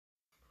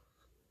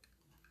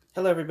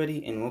Hello,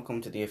 everybody, and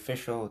welcome to the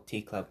official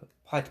Tea Club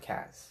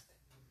podcast.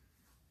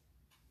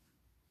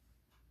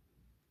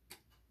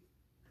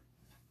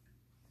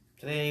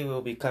 Today,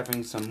 we'll be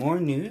covering some more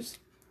news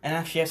and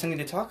actually have something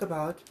to talk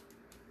about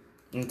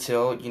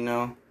until,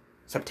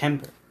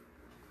 September.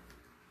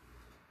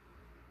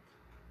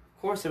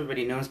 Of course,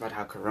 everybody knows about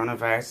how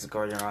coronavirus is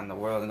going around the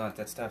world and all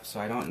that stuff, so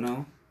I don't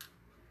know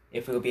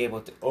if we'll be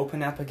able to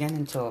open up again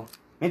until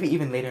maybe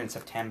even later in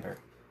September.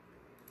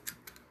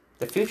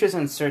 The future is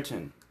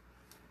uncertain,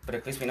 but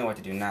at least we know what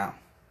to do now.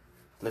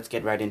 Let's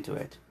get right into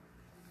it.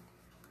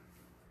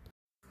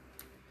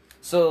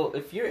 So,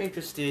 if you're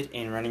interested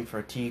in running for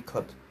a Tea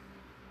Club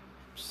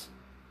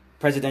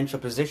presidential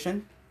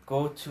position,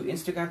 go to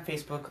Instagram,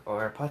 Facebook,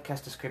 or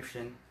podcast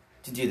description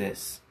to do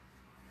this.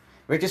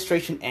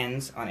 Registration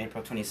ends on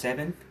April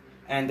 27th,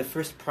 and the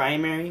first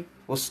primary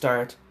will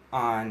start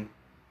on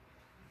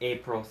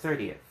April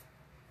 30th.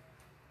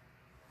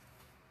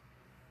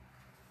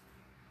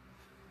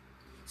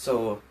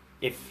 So,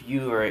 if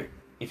you're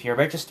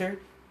registered,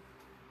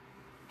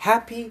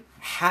 happy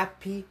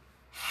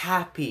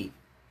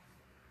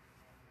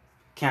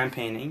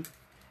campaigning,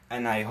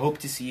 and I hope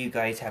to see you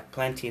guys have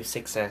plenty of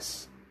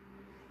success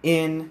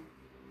in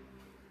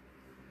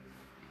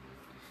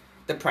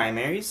the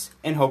primaries,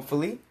 and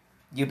hopefully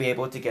you'll be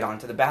able to get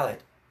onto the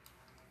ballot.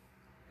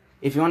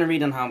 If you want to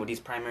read on how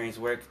these primaries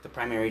work, the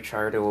primary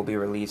charter will be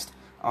released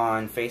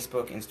on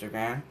Facebook,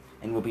 Instagram,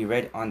 and will be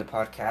read on the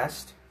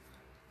podcast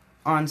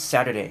on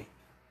Saturday.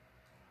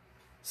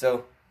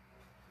 So,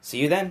 see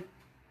you then.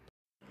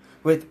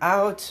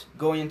 Without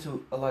going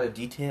into a lot of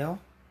detail,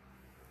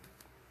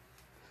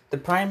 the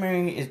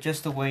primary is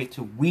just a way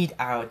to weed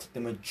out the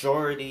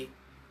majority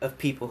of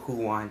people who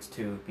want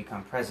to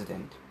become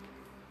president.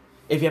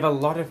 If you have a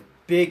lot of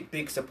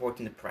big support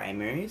in the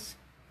primaries,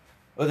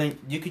 well then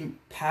you can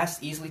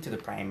pass easily to the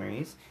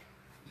primaries.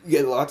 You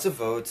get lots of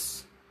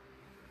votes,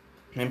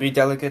 maybe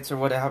delegates or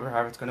whatever,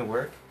 however it's going to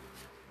work,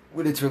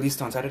 when it's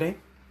released on Saturday.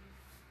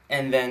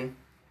 And then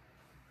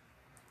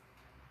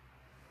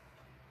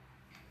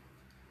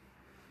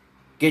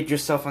get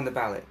yourself on the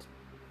ballot.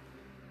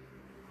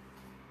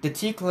 The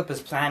Tea Club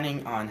is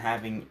planning on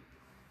having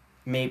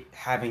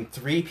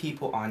 3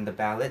 people on the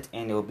ballot,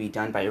 and it will be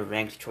done by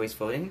ranked choice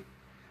voting.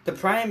 The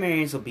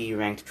primaries will be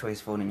ranked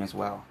choice voting as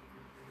well.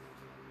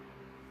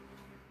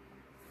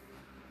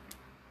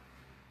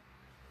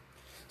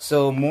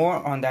 So more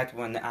on that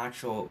when the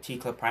actual Tea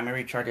Club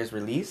primary chart is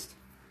released.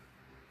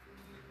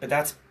 But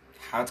that's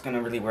how it's going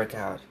to really work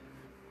out.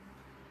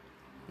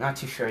 Not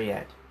too sure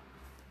yet.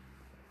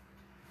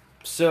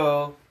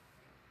 So,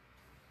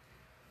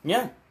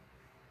 yeah.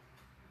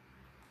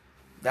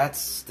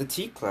 That's the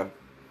Tea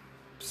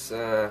Club's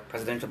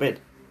presidential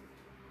bid.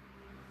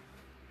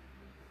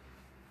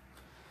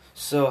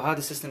 So how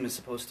the system is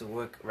supposed to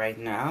work right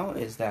now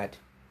is that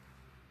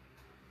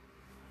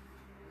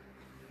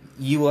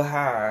you will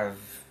have,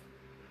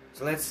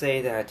 so let's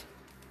say that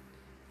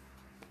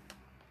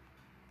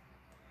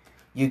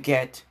you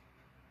get,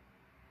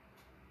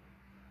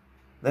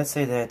 let's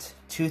say that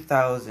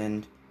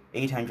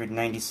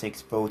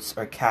 2,896 votes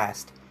are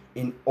cast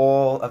in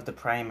all of the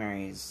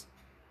primaries.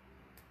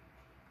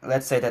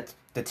 Let's say that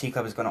the Tea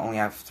Club is going to only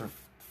have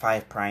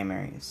 5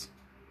 primaries.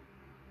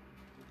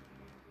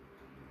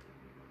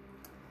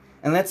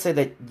 And let's say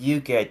that you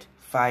get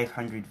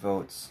 500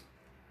 votes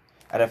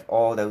out of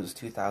all those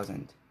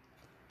 2,000.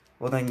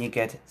 Well, then you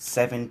get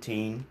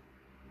 17%.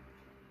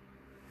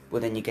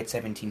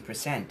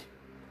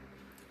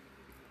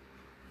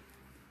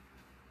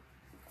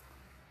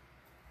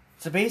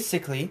 So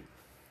basically,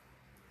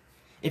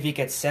 if you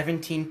get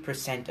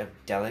 17%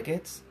 of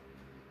delegates,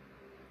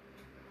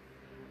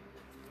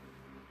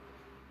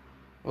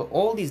 well,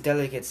 all these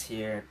delegates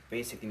here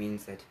basically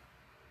means that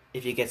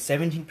if you get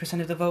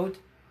 17% of the vote,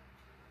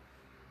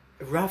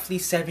 roughly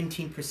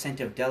 17%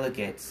 of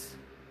delegates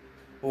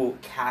will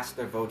cast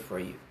their vote for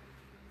you.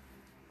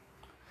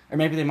 Or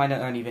maybe there might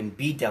not even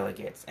be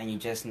delegates, and you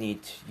just need,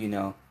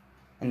 and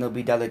there'll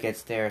be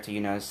delegates there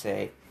to,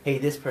 say, hey,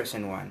 this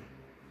person won.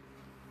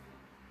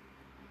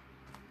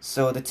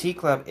 So the Tea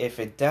Club, if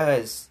it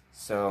does,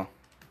 so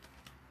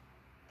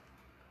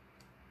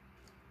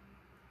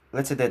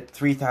let's say that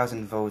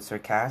 3,000 votes are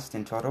cast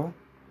in total.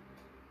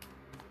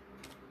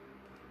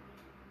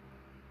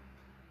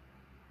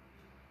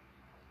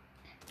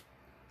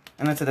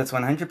 And let's say that's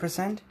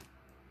 100%.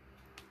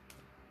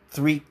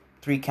 Three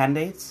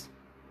candidates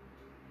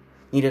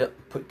needed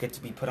to get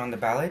to be put on the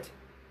ballot.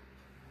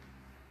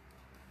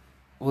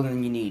 Well,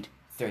 then you need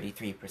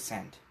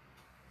 33%.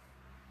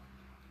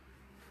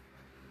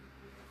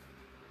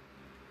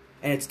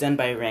 And it's done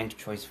by ranked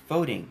choice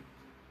voting.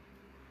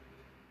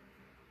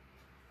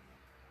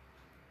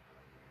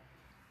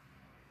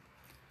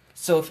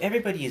 So if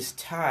everybody is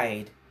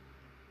tied,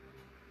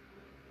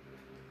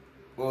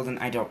 well, then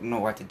I don't know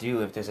what to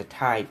do if there's a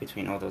tie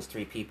between all those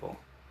 3 people.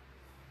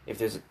 If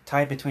there's a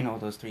tie between all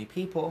those 3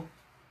 people,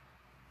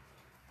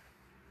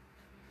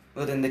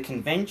 well, then the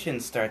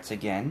convention starts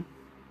again,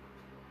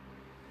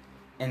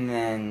 and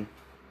then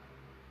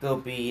there'll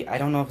be, I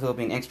don't know if there'll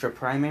be an extra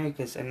primary,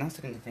 because I'm not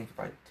starting to think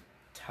about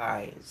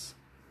ties.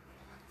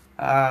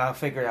 I'll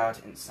figure it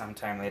out in some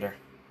time later.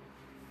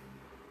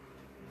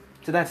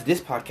 So that's this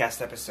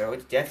podcast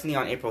episode. Definitely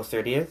on April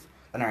 30th.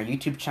 On our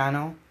YouTube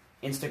channel,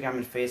 Instagram,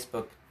 and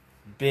Facebook.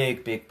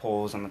 Big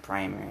polls on the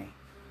primary.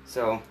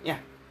 So, yeah.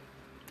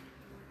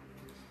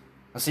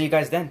 I'll see you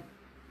guys then.